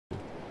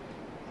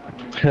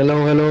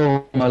Hello,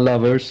 hello, my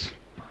lovers,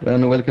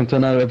 and welcome to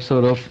another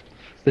episode of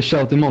The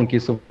Shouting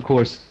Monkeys, of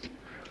course,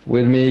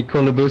 with me,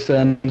 Colobus,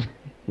 and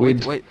Wait,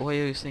 with wait, why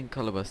are you saying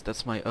Colobus?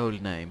 That's my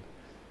old name.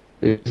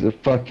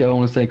 fuck, I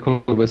want to say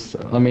Colobus.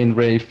 I mean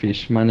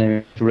Rayfish. My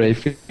name is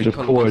Rayfish, of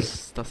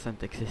course. Colobus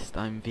doesn't exist.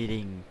 I'm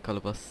kidding.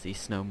 Colobus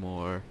is no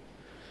more.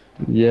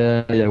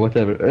 Yeah,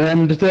 whatever.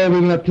 And today we're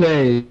gonna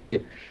play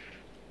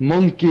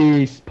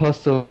Monkeys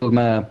Puzzle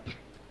Map.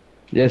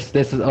 Yes,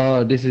 this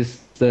is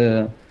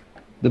the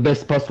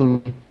best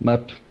puzzle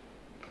map.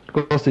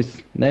 Because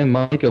it's named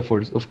Monkey, of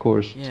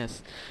course.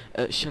 Yes.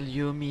 Shall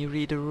you and me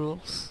read the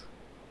rules?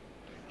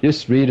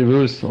 Just read the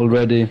rules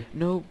already.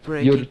 No You're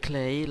breaking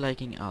clay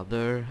like in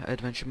other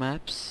adventure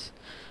maps.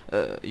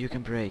 You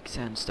can break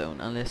sandstone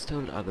unless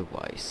told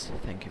otherwise.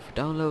 Thank you for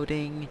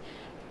downloading.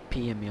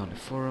 PM me on the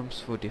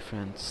forums for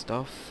different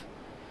stuff.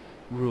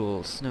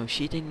 Rules: no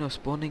cheating, no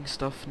spawning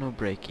stuff, no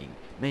breaking.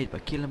 Made by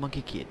Killer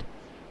Monkey Kid.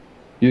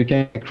 You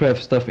can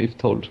craft stuff if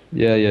told.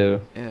 Yeah.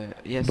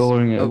 Yes.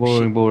 Boring, Oh,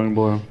 boring, boring,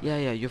 boring.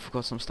 Yeah, you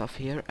forgot some stuff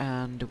here,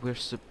 and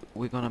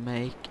we're gonna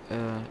make.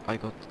 I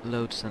got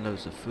loads and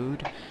loads of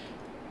food,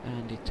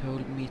 and he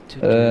told me to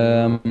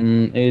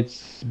do.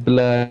 It's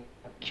black.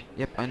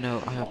 Yep, I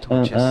know. I have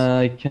torches.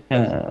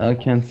 I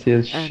can't see a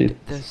And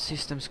shit. the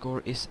system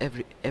score is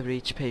every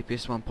each paper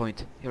is 1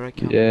 point. Here I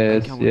come.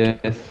 Yes, I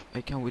yes,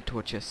 come with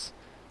torches.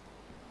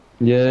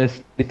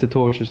 yes. It's the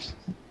torches.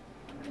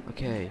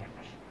 Okay,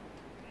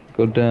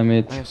 God damn I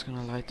it! was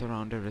gonna light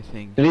around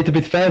everything. You need to be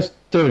faster.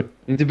 You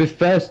need to be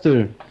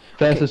faster.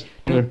 Faster,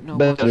 stronger, Don't know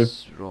better.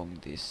 what's wrong.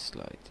 This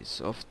slide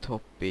is off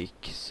topic,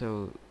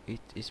 so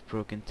it is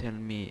broken. Tell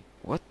me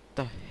what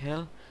the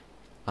hell.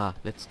 Ah,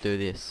 let's do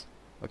this.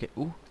 Okay.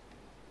 Ooh.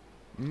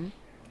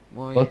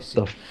 Why What is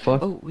the it?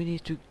 fuck? Oh, we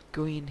need to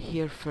go in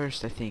here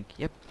first, I think.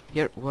 Yep.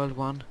 Here, world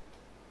 1.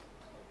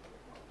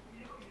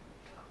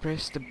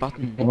 Press the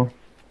button. Oh,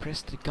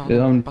 Press the yeah,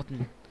 goddamn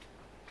button.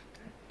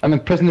 I'm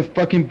pressing the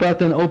fucking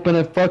button. Open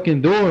the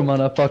fucking door,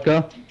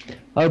 motherfucker.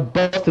 I'll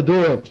bust the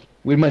door up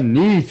with my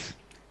knees.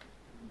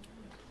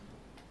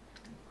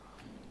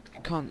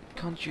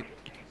 Can't you?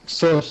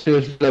 So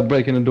seriously, I'm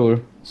breaking the door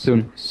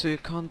soon. So you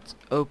can't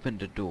open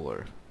the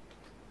door.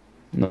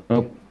 No,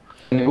 nope.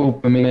 Can you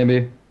open me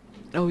maybe?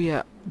 Oh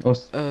yeah. Oh,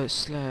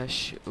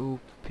 Slash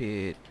OP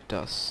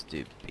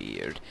Dusty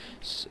Beard.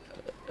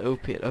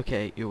 OP.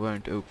 Okay, you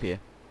weren't OP.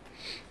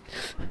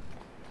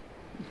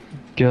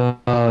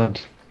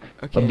 God.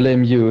 Okay. I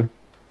blame you.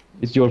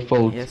 It's your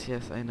fault. Yes,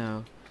 I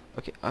know.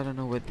 Okay, I don't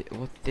know what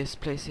this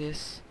place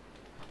is.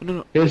 Oh,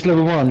 no. Here's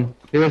level 1.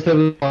 Here's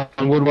level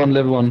 1. Word 1,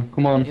 level 1.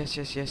 Come on. Yes.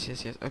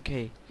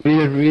 Okay.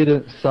 Read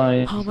the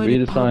signs. How Read many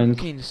the signs.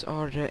 pumpkins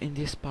are there in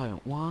this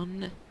biome?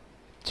 1,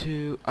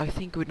 2. I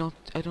think we don't.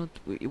 I don't.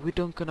 We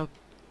don't gonna.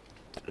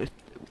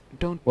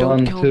 Don't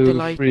 1, count 2, the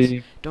lights.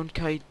 3. Don't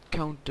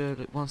count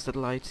the ones that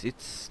lights.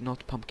 It's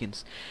not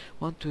pumpkins.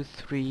 1, 2,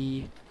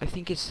 3. I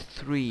think it's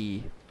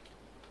 3.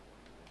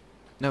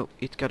 No,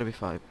 it gotta be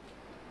 5.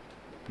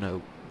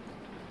 No.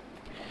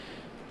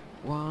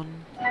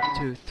 1,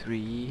 2,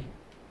 3.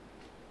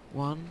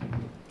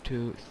 1,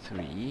 2,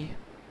 3.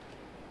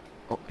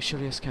 Oh, shall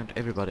we just count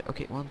everybody?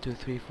 Okay, 1, 2,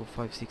 3, 4,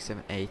 5, 6,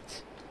 7,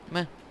 8.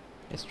 Meh.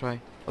 Let's try.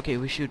 Okay,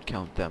 we should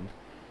count them.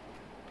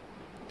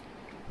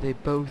 They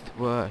both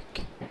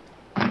work.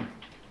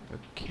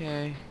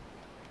 Okay.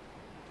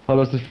 How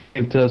does it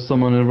feel to have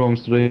someone in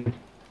wrongs today?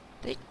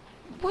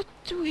 What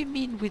do we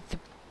mean with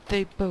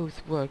they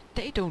both work?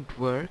 They don't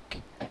work.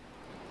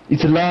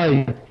 It's a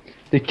lie.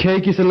 The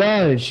cake is a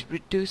lie. Should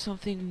we do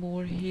something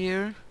more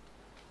here?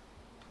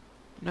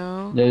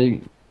 No? Yeah,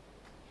 you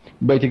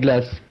break the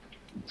glass.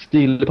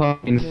 Steal the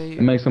pumpkins Okay.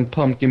 and make some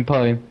pumpkin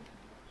pie.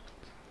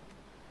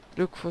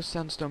 Look for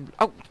sandstone.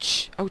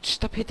 Ouch! Ouch!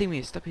 Stop hitting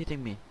me! Stop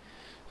hitting me!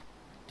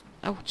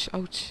 Ouch!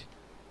 Ouch!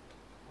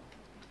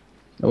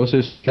 I was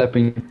just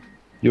slapping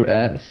your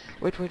ass.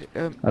 Wait.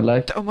 I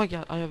like. Oh my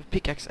god! I have a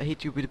pickaxe. I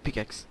hit you with a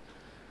pickaxe.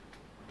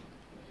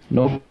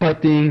 No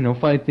fighting, no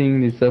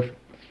fighting. This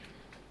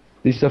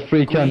is a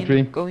free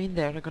country. Go in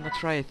there. I'm gonna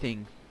try a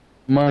thing.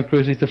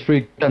 Marcus is a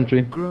free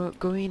country.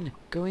 Go in.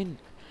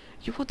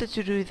 You wanted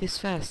to do this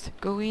fast.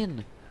 Go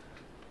in.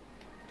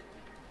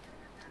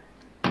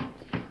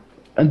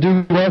 And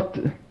do what?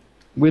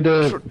 With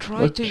the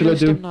Try what to should I use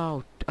do? them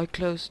now.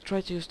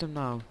 Try to use them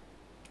now.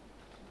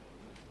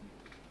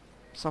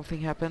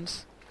 Something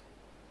happens.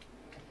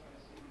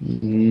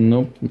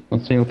 Nope,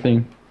 not a single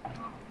thing.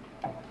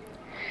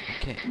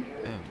 Okay.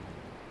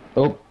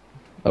 Oh,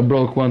 I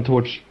broke one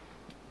torch.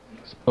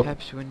 So,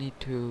 Perhaps we need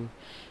to.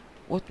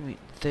 What do we?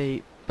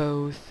 They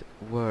both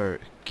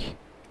work.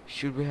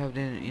 Should we have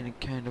them in a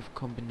kind of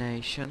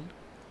combination?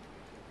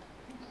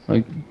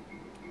 like,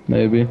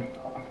 maybe.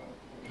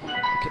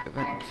 Okay,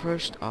 then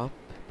first up,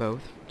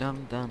 both.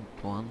 Then that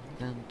one.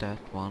 Then that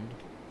one.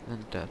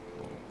 Then that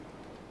one.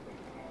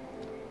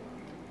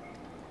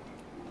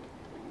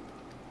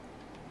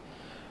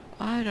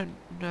 I don't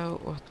know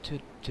what to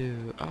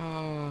do.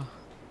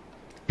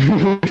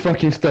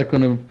 Fucking stuck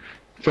on the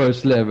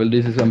first level.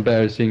 This is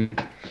embarrassing.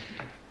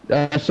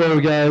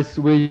 Sorry guys,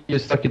 we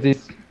suck at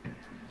this.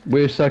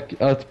 We suck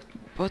at.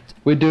 But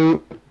We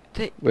do.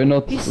 they, We're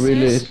not he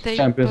really says they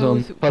champions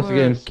on both puzzle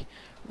games. work.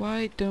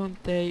 Why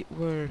don't they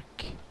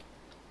work?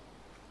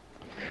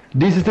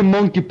 This is the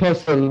monkey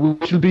puzzle.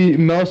 We should be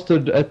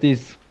mastered at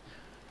this.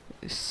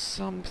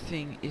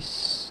 Something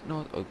is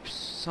not. Oops,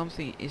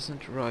 something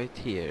isn't right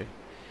here.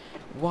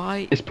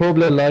 Why? It's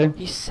probably a lie.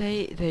 He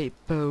say they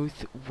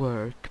both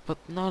work, but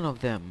none of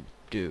them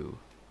do.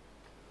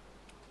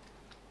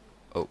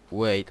 Oh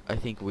wait, I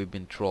think we've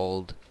been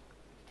trolled.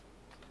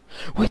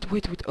 Wait.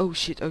 Oh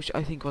shit.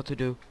 I think what to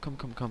do.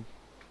 Come.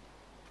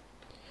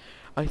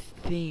 I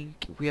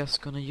think we are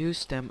gonna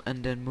use them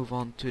and then move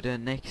on to the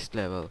next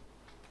level.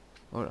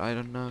 Or I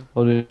don't know.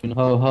 How do you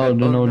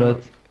know no.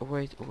 that?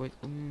 Wait.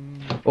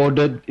 Or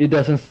that it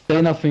doesn't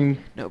say nothing.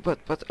 No, but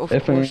of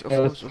Everything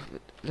course, else.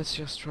 let's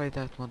just try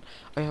that one.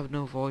 I have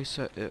no voice.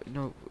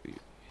 No.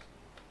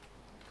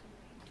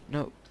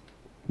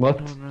 What?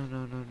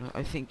 No.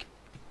 I think.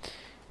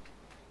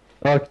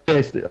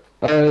 Okay,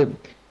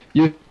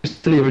 you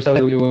sleep yourself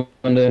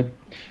when the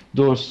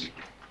doors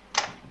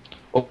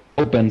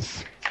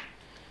opens.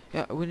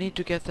 Yeah, we need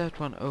to get that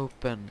one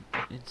open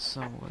in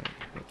some way.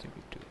 What do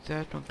we do?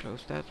 That one,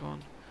 close that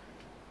one.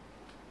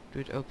 Do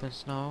it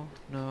opens now?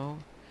 No.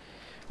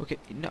 Okay,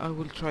 now I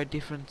will try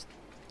different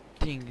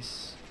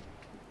things.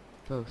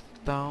 Both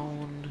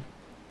down.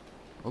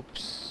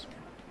 Oops.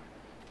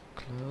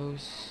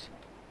 Close.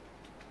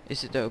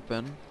 Is it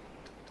open?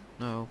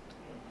 No.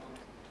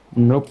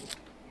 Nope.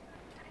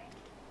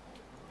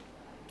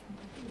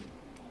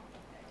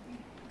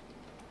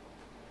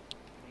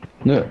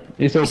 No,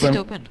 it's open. Is it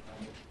open?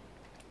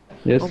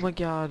 Yes. Oh my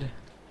god.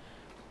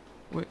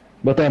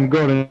 But I'm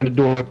guarding the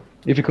door.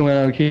 If you come in,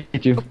 I'll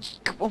hit you.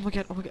 Oh my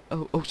god.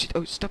 Oh shit.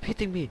 Oh, stop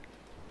hitting me.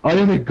 I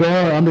am the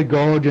guard. I'm the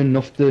guardian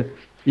of the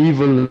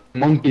evil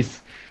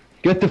monkeys.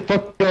 Get the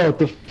fuck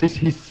out of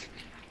his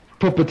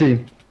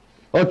property.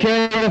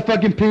 Okay, I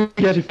fucking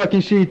pig at you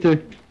fucking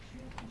cheater.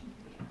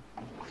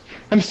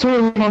 I'm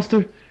sorry,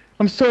 master.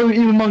 I'm sorry,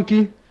 evil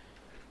monkey.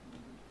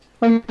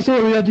 I'm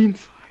sorry, I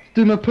didn't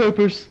do my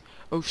purpose.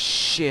 Oh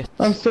shit.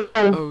 I'm sorry.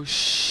 Oh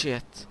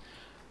shit.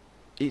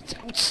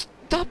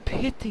 Stop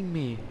hitting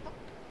me.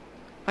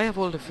 I have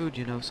all the food,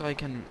 you know, so I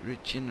can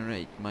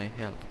regenerate my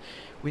health.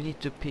 We need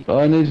to pick.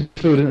 I need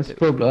food. It's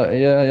problem.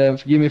 Yeah.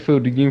 Give me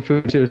food.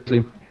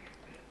 Seriously.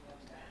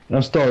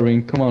 I'm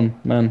starving. Come on,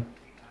 man.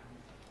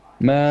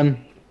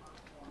 Man.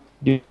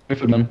 Give me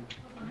food, man.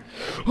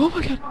 Oh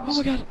my god.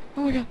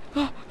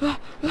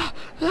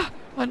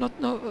 I not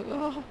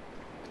know.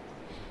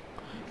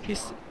 He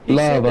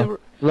Lava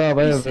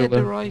said the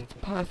everywhere.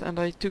 right path and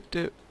I took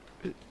the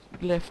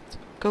left.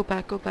 Go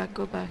back. Go back.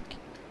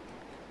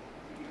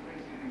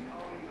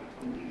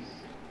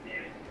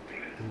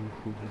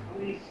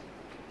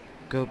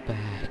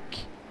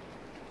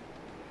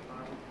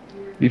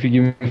 If you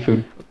give me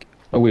food, Okay.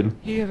 I will.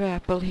 Here you have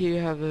apple, here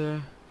you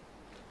have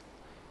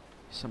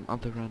some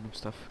other random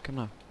stuff. Come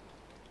now.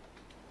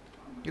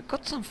 You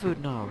got some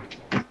food now.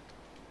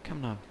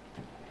 Come now.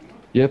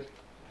 Yep.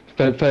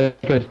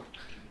 Fed.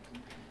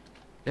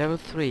 Level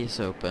 3 is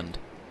opened.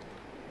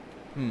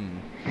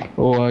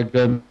 Oh,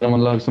 I'm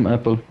allowed some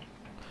apple.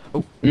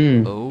 Oh.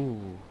 Mm. Oh.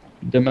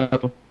 The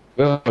apple.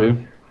 Where are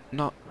you?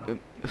 No,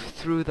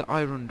 through the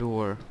iron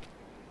door.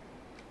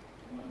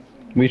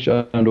 Which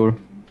iron door?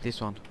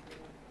 This one.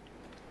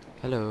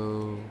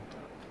 Hello.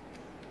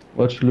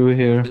 What's blue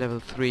here? Level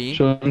 3.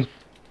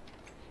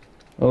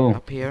 Oh,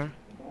 Up here.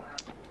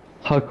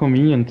 how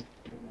convenient.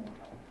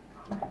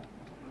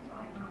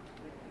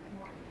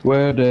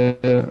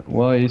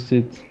 Why is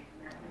it?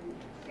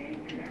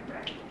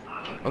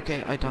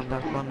 Okay, I done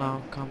that one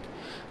now. Come.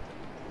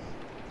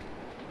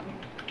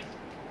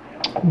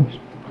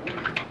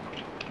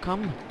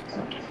 Come.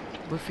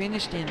 We're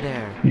finished in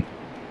there.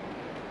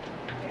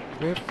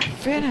 We're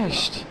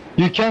finished.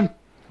 You can't.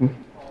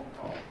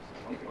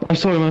 I'm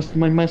sorry,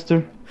 my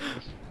master.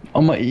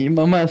 I'm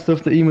my master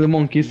of the evil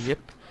monkeys. Yep.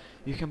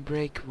 You can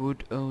break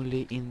wood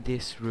only in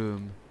this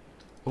room.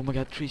 Oh my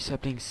god, 3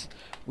 saplings.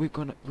 We're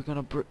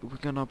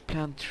gonna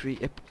plant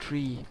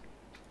tree.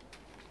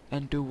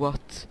 And do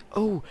what?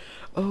 Oh,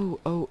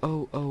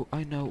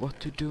 I know what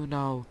to do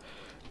now.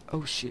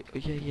 Oh shit.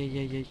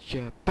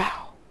 Yeah.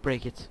 Bow.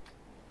 Break it.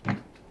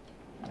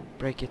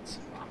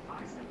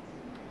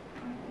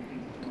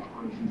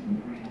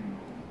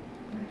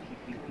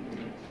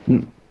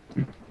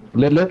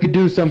 Let me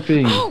do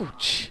something.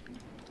 Ouch!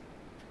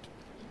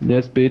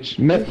 Yes, bitch.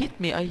 You hit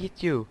me, I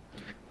hit you.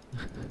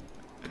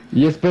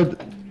 Yes, but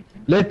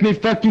let me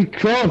fucking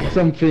craft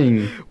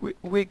something.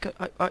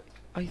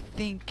 I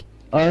think.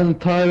 I'm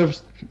tired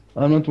of.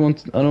 I don't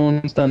want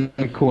to stand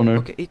in the corner.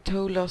 Okay, it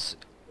told us.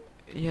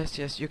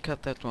 Yes, you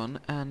cut that one,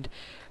 and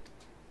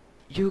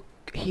you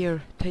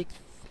here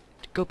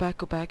go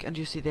back, and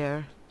you see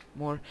there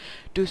more.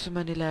 Do so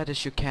many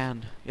ladders you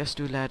can. Just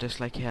do ladders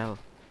like hell.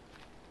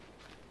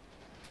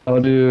 How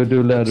do you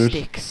do ladders?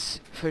 Sticks.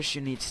 First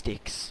you need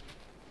sticks.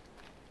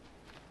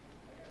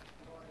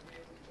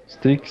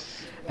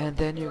 Sticks. And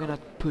then you're gonna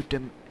put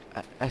them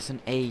as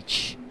an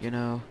H, you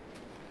know,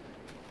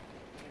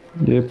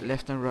 Yep.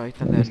 left and right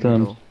and then Understand.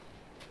 middle.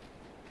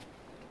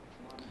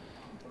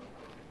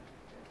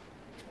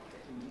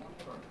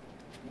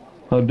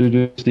 How do you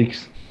do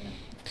sticks?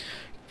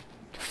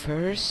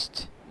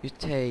 First, you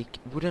take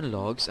wooden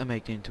logs and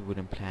make them into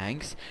wooden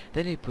planks.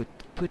 Then you put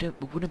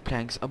wooden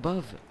planks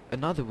above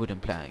another wooden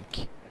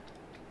plank,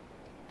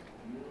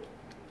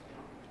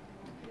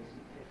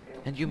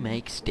 and you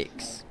make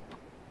sticks.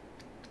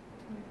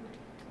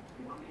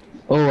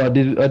 Oh, I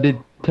did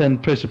 10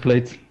 pressure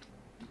plates.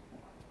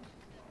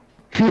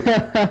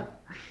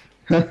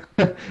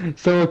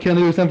 So can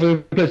you do some for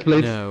pressure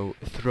plates? No,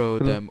 throw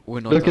them.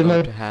 We're not Look at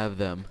allowed my- to have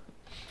them.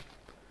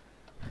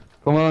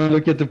 Come on,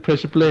 look at the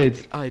pressure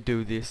plates. I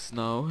do this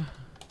now.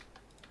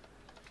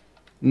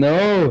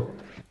 No,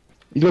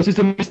 it was just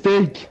a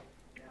mistake.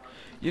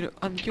 You know,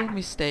 and your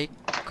mistake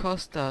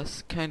cost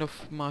us kind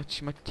of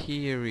much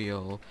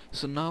material.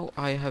 So now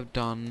I have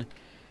done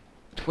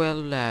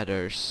 12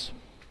 ladders.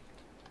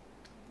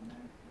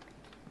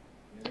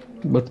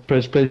 But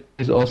pressure plate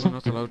is We're awesome.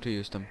 not allowed to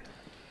use them.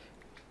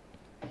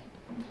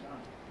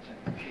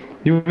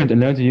 You weren't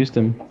allowed to use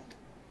them.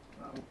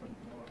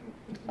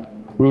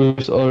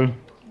 Rules are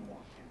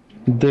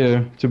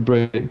there to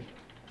break.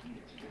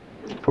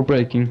 For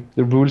breaking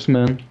the rules,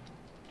 man.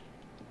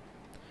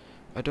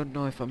 I don't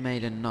know if I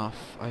made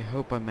enough. I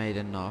hope I made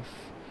enough.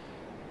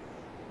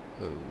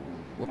 Oh,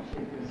 whoop.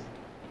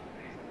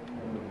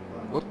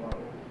 Whoop.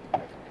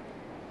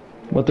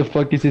 What the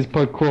fuck is this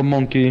parkour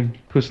monkey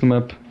puzzle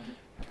map?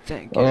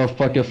 Thank you. Oh for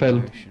fuck, I playing fell.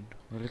 version.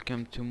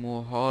 Welcome to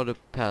more harder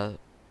pal.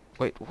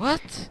 Wait,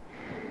 what?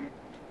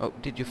 Oh,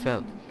 did you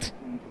fell?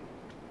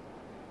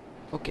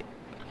 Okay.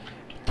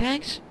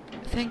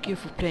 Thank you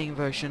for playing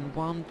version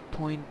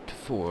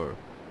 1.4.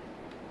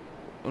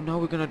 Oh, now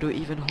we're gonna do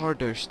even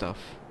harder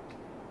stuff.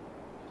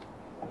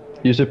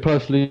 You're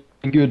surprisingly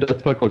good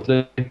at parkour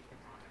today.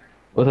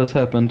 What has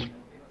happened?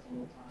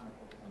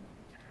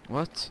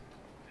 What?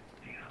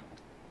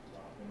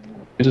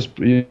 You're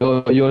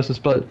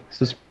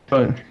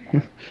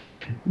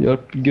You're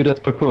good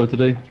at parkour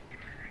today.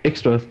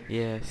 Extra.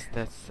 Yes,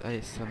 I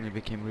suddenly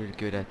became really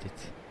good at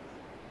it.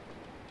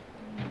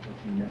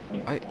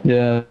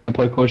 Yeah,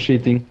 parkour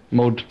cheating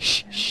mode.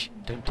 Shh,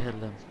 don't tell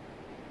them.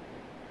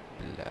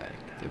 Black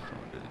the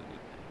founder.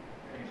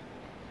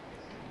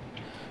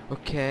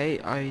 Okay,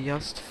 I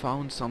just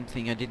found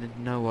something I didn't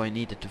know I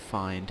needed to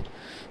find.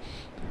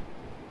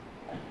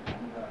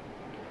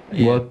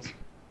 Yeah. What?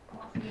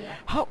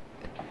 How?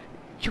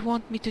 You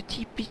want me to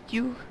TP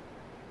you?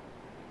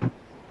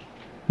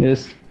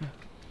 Yes.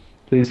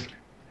 Please.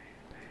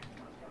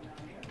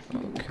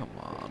 Oh, come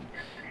on.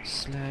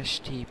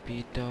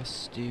 /TP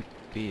Dusty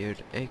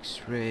Beard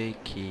X-Ray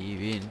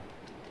Kevin.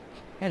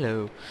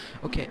 Hello.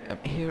 Okay,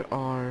 here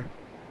are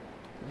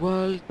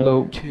World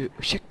Hello. 2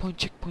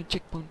 checkpoint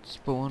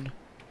spawn.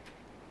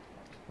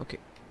 Okay.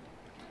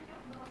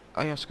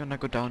 I just gonna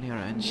go down here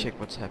and check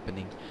what's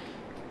happening.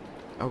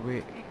 Are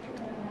we?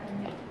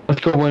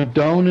 What's going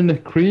down in the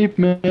creep,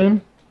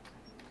 man?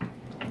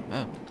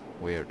 Oh,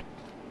 weird.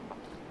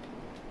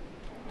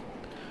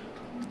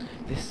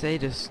 They say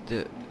this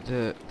the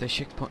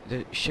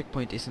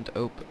checkpoint isn't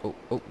open.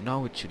 Oh,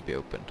 now it should be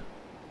opened.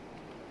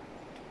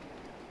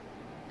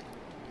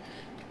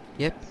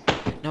 Yep.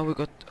 Now we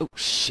got oh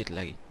shit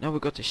laggy. Now we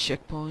got the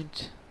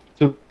checkpoint.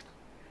 So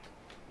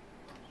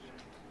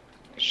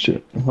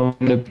shit. How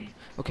many?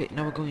 Okay,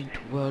 now we're going to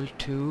World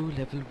 2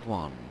 level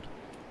 1.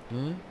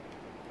 Huh?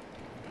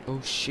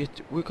 Oh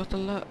shit, we got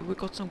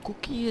some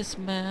cookies,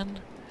 man.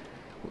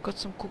 We got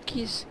some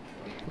cookies.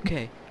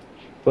 Okay.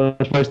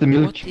 Where's the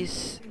milk? What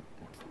is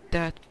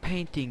that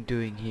painting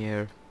doing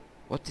here?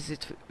 What is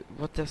it?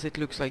 What does it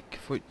look like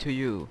to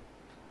you?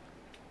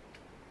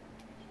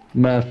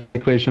 Math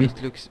equation.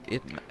 It looks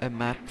a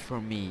map for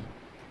me.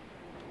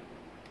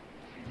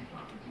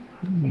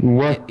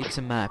 What? It's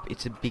a map.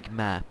 It's a big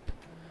map.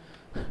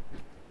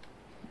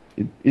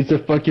 It's a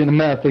fucking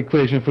math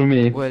equation for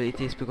me. Well, it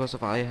is because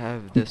of I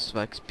have the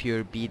Swax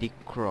Pure BD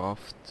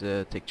Craft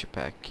texture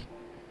pack.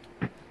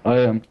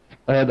 I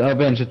had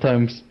Adventure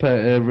Times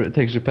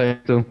texture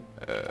pack too.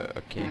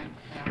 Okay.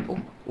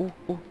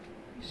 Oh.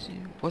 See,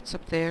 what's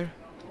up there?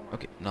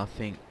 Okay,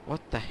 nothing.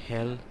 What the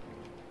hell?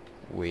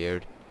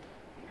 Weird.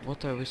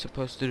 What are we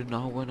supposed to do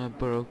now when I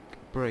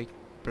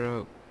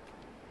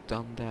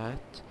done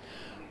that?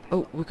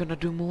 Oh, we're gonna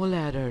do more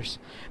ladders.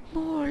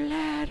 More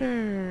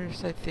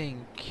ladders, I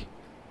think.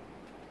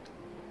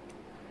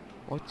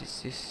 What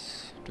is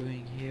this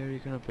doing here? You're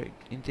gonna break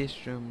in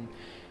this room,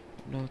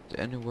 not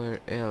anywhere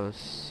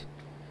else.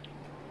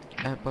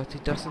 But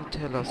it doesn't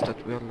tell us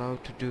that we're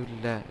allowed to do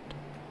that.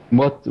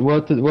 What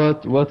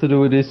to do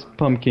with this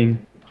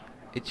pumpkin?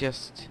 It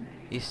just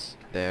is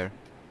there.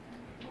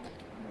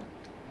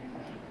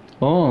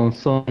 Oh,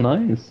 so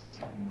nice.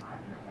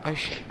 I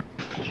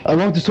I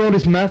want to solve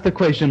this math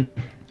equation,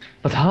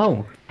 but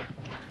how?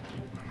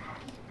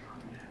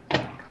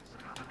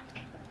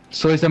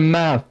 So it's a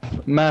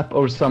map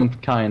or some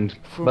kind,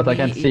 but I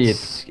can't see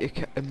it.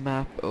 It's a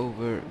map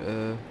over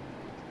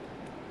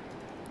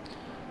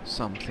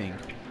something.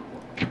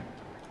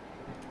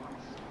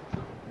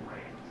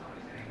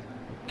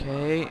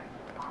 Okay.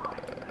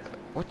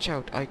 Watch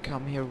out, I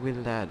come here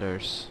with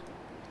ladders.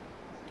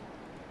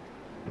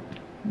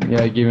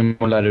 Yeah, give him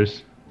more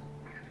ladders.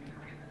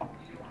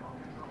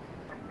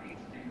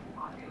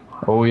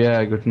 Oh yeah,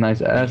 I got a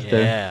nice ass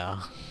there.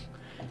 Yeah.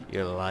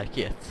 You like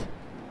it.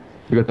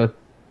 You got that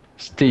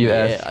Steve Yeah,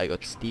 ass. I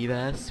got Steve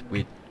ass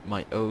with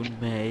my own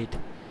made.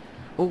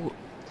 Oh,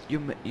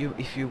 you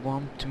if you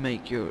want to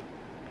make your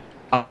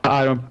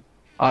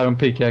Iron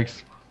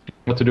pickaxe.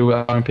 What to do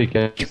with iron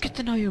pickaxe? you get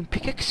an iron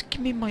pickaxe.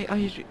 Give me my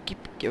iron.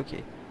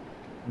 Okay.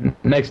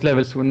 Next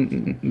levels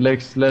when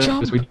next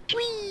levels Jump! we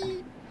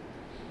Whee!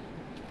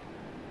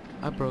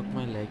 I broke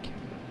my leg.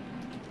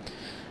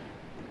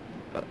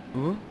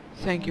 Oh,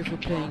 thank you for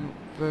playing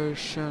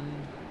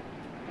version.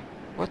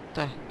 What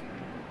the?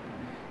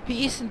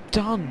 He isn't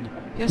done.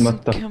 He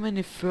hasn't come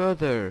any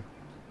further.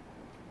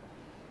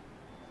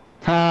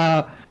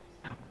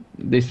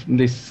 This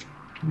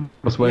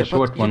was very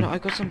short but, one. You know, I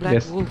got some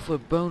black wool for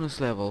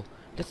bonus level.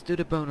 Let's do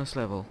the bonus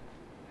level.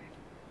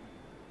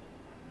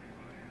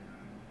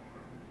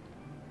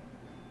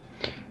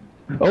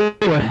 Oh,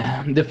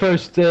 the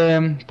first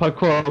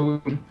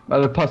parkour,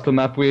 puzzle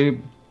map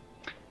we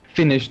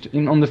finished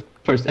on the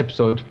first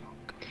episode.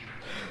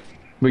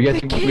 We're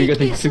getting too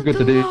good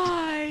at it.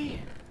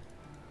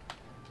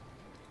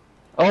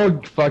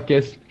 Oh fuck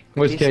yes!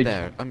 Where's cake?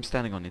 There. I'm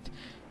standing on it.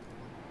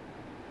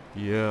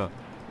 Yeah.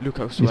 Look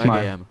how swag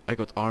I am. I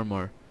got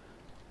armor.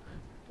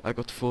 I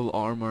got full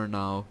armor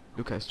now.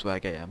 Look how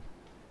swag I am.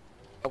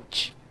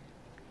 Ouch.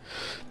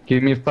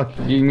 Give me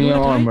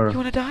your armor. You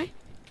wanna die?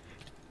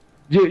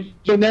 You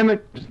damn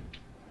it!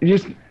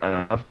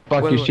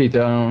 Fuck you,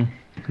 cheater.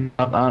 I'm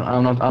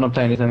not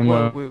playing this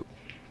anymore. Well,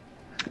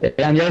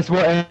 and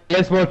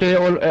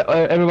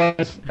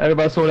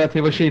everybody saw that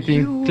he was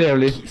cheating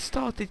clearly. He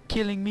started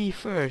killing me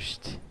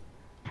first.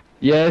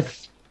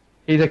 Yes,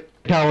 he's a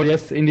coward.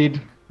 Yes,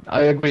 indeed,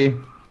 I agree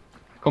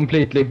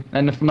completely.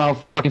 And now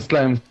fucking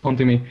slime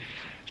haunting me.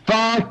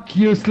 Fuck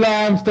you,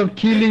 slime! Stop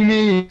killing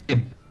me!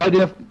 Why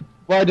do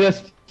I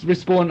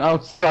respawn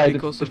outside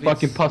because the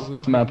fucking puzzle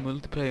map?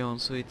 Multiplayer on,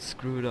 so it's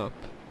screwed up.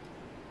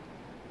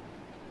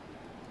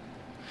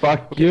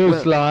 Fuck you,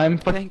 slime!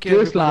 Fuck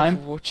you, slime!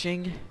 For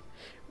watching.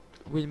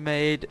 We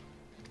made.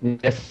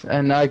 Yes,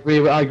 and I agree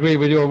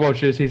with your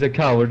watchers. He's a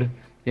coward.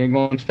 He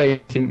won't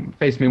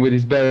face me with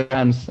his bare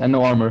hands and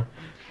no armor.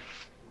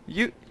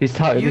 He's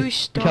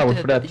coward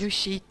for that. You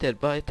cheated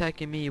by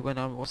attacking me when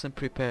I wasn't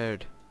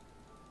prepared.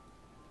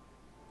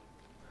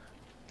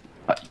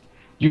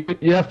 You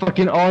have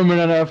fucking armor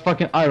and a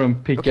fucking iron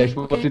pickaxe.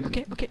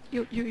 Okay.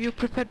 You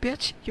prepared,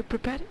 bitch. You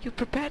prepared.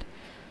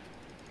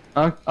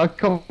 Come on,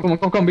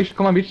 bitch.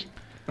 Come on, bitch.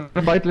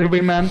 Fight, little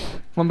big man.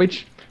 Come on,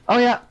 bitch. Oh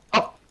yeah.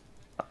 Oh.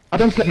 I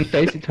don't slap your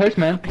face. It hurts,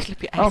 man. I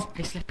slap your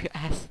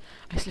ass.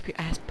 I slap your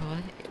ass,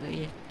 boy.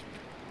 Yeah.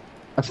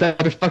 I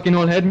slap your fucking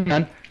whole head,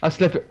 man. I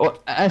slap your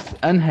ass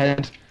and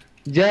head.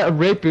 Yeah,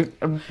 rip you.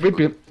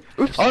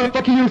 Oops. Oh,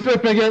 fucking you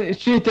flip me again,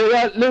 cheater.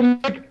 Yeah,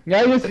 look.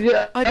 Yeah, yes,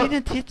 yeah. I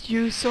didn't hit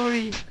you.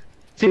 Sorry.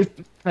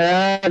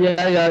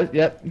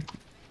 Yeah.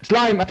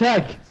 Slime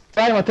attack.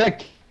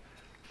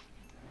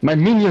 My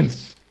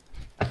minions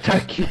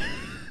attack.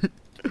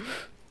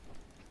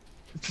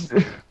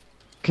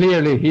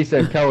 Clearly, he's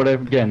a coward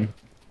again.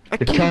 I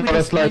The killed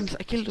coward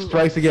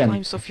strikes again.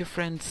 Slimes of your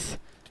friends.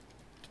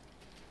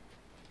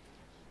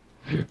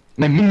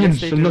 My minions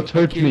shall not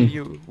hurt me.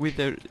 You with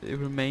the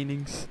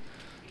remainings.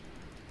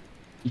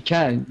 You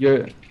can.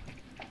 You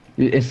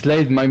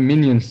enslaved my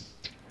minions.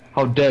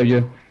 How dare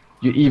you?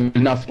 You evil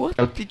enough.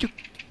 What did you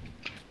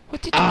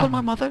call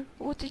my mother?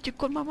 What did you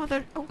call my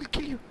mother? I will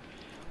kill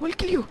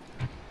you.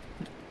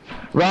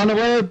 Run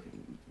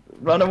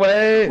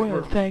away!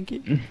 Well, thank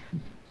you.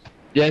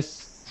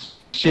 Yes.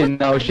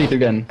 Now cheat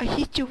again. I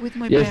hit you with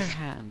my bare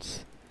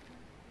hands.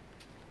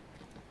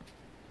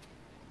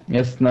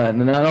 Yes, no,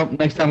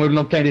 next time we will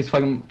not play this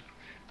fucking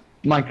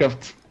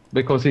Minecraft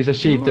because he's a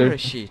cheater. You're a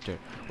cheater.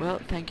 Well,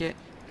 thank you.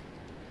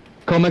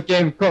 Comment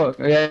game,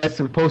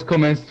 yes, post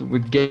comments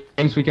with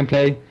games we can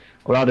play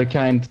or other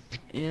kind.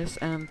 Yes,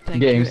 and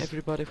thank you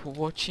everybody for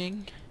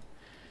watching.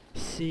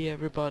 See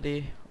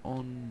everybody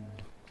on.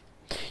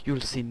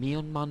 You'll see me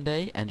on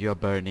Monday, and you're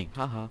burning.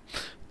 Haha.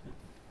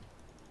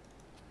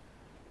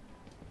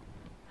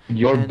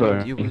 You're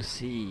burning. You will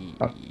see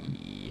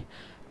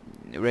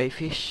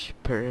Rayfish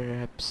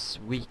perhaps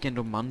weekend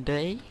or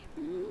Monday.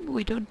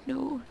 We don't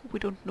know.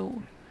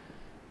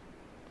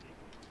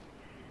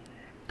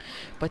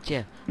 But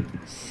yeah,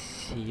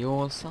 see you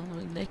all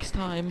next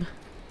time.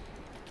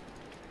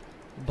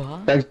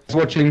 Bye. Thanks for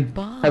watching.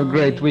 Bye. Have a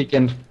great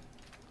weekend.